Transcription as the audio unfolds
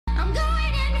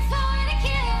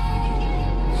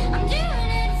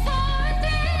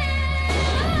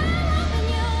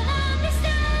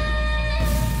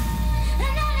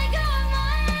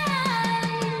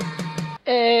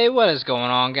what is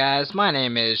going on, guys? My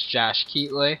name is Josh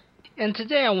Keatley, and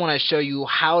today I want to show you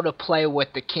how to play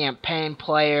with the campaign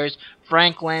players,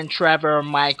 Franklin, Trevor,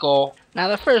 Micheal. Now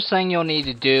the first thing you'll need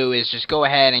to do is just go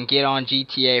ahead and get on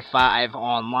GTA 5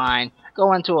 online,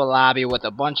 go into a lobby with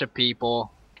a bunch of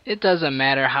people. It doesn't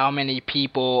matter how many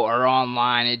people are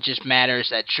online, it just matters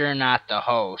that you're not the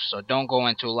host. So don't go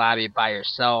into a lobby by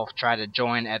yourself, try to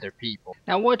join other people.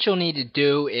 Now what you'll need to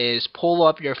do is pull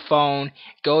up your phone,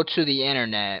 go to the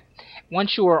internet.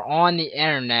 Once you are on the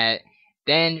internet,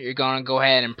 then you're going to go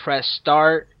ahead and press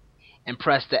start and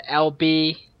press the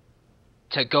LB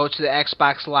to go to the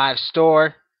Xbox Live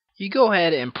Store. You go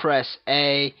ahead and press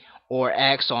A or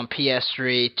X on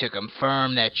PS3 to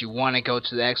confirm that you want to go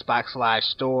to the Xbox Live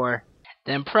Store.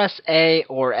 Then press A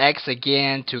or X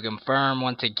again to confirm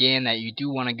once again that you do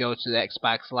want to go to the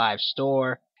Xbox Live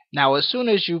Store. Now as soon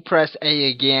as you press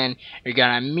A again, you're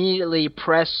going to immediately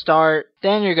press start.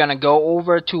 Then you're going to go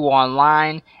over to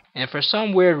online. And for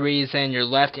some weird reason, your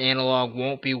left analog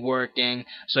won't be working,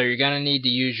 so you're going to need to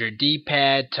use your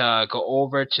D-pad to go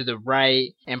over to the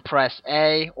right and press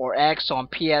A or X on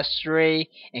PS3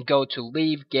 and go to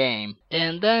leave game.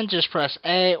 And then just press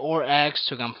A or X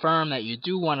to confirm that you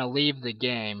do want to leave the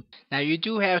game. Now you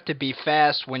do have to be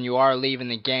fast when you are leaving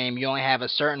the game. You only have a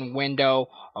certain window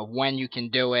of when you can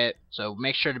do it, so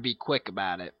make sure to be quick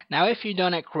about it. Now if you've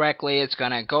done it correctly, it's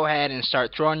going to go ahead and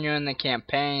start throwing you in the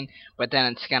campaign, but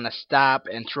then it's going to stop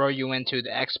and throw you into the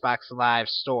Xbox Live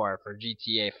Store for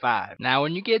GTA 5. Now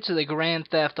when you get to the Grand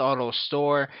Theft Auto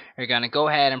Store, you're going to go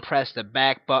ahead and press the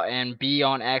back button, B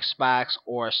on Xbox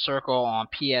or circle on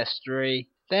PS3.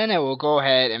 Then it will go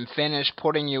ahead and finish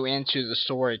putting you into the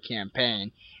story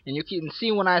campaign. And you can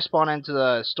see when I spawn into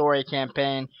the story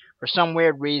campaign, for some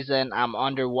weird reason, I'm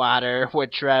underwater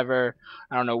with Trevor.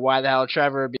 I don't know why the hell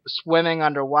Trevor would be swimming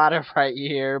underwater right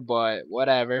here, but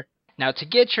whatever. Now to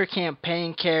get your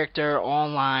campaign character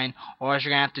online, all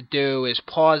you're going to have to do is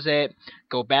pause it,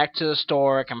 go back to the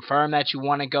store, confirm that you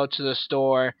want to go to the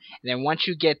store, and then once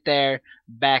you get there,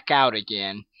 back out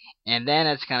again. And then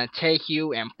it's going to take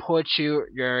you and put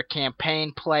your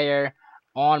campaign player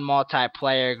on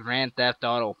multiplayer Grand Theft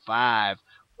Auto 5.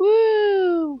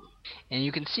 Woo! And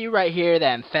you can see right here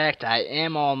that in fact I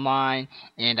am online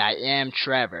and I am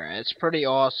Trevor. It's pretty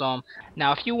awesome.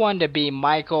 Now if you wanted to be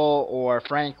Micheal or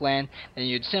Franklin, then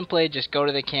you'd simply just go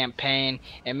to the campaign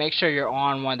and make sure you're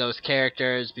on one of those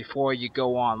characters before you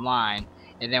go online.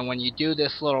 And then when you do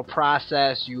this little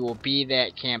process, you will be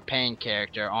that campaign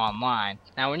character online.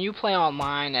 Now when you play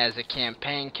online as a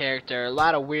campaign character, a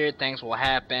lot of weird things will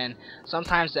happen.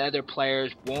 Sometimes the other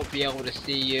players won't be able to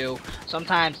see you.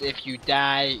 Sometimes if you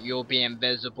die, you'll be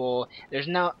invisible. There's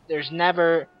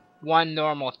never one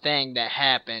normal thing that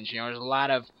happens. You know, there's a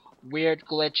lot of weird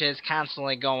glitches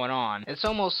constantly going on. It's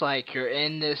almost like you're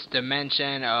in this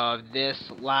dimension of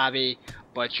this lobby,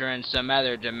 but you're in some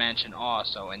other dimension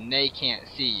also, and they can't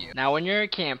see you. Now when you're a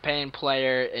campaign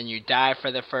player and you die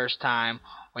for the first time,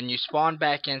 when you spawn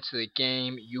back into the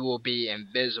game, you will be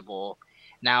invisible.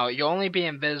 Now you'll only be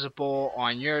invisible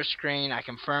on your screen. I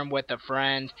confirmed with a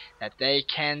friend that they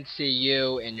can see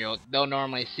you, and they'll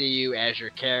normally see you as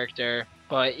your character.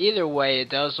 But either way, it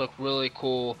does look really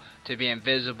cool to be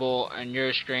invisible on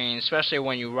your screen, especially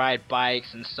when you ride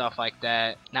bikes and stuff like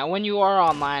that. Now when you are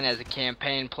online as a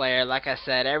campaign player, like I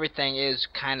said, everything is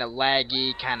kind of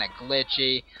laggy, kind of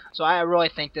glitchy. So I really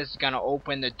think this is going to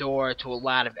open the door to a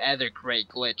lot of other great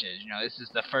glitches. You know, this is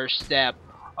the first step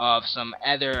of some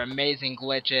other amazing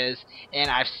glitches,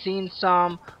 and I've seen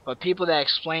some, but people that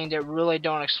explained it really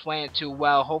don't explain it too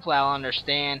well. Hopefully I'll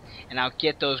understand, and I'll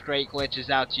get those great glitches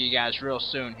out to you guys real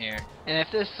soon here. And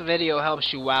if this video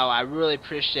helps you out, I really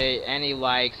appreciate any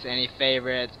likes, any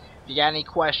favorites. If you got any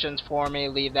questions for me,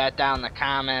 leave that down in the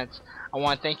comments. I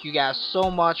want to thank you guys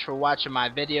so much for watching my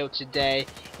video today,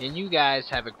 and you guys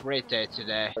have a great day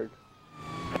today.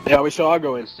 Yeah, we shall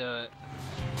go in. Let's do it.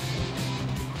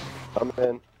 I'm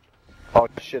in. Oh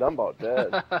shit, I'm about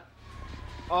dead.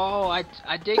 Oh, I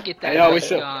did get that. Hey, yo, we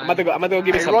should. I'm about to go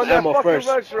give me some ammo first.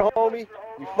 Run that fucking homie.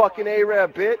 You fucking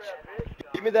Arab bitch.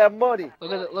 Give me that money.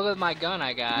 Look at my gun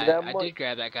I got. I did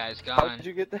grab that guy's gun. How did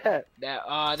you get that?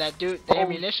 That dude, the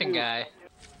ammunition guy.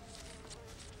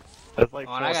 That's like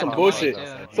some bullshit.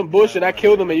 Some bullshit. I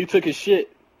killed him and you took his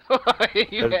shit.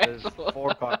 There's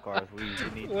 4 cop cars. We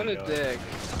need what to a go. dick.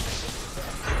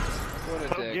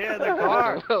 What a dick. Yeah, the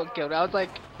car.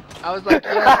 I was like,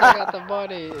 yes, I got the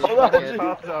money. Hold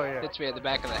on, Hits me at the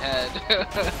back of the head.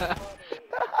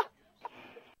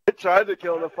 I tried to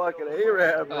kill the fucking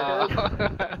Arab,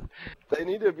 man. They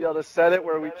need to be able to set it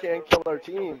where we can't kill our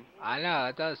team. I know,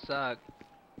 it does suck.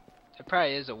 There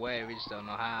probably is a way, we just don't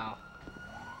know how.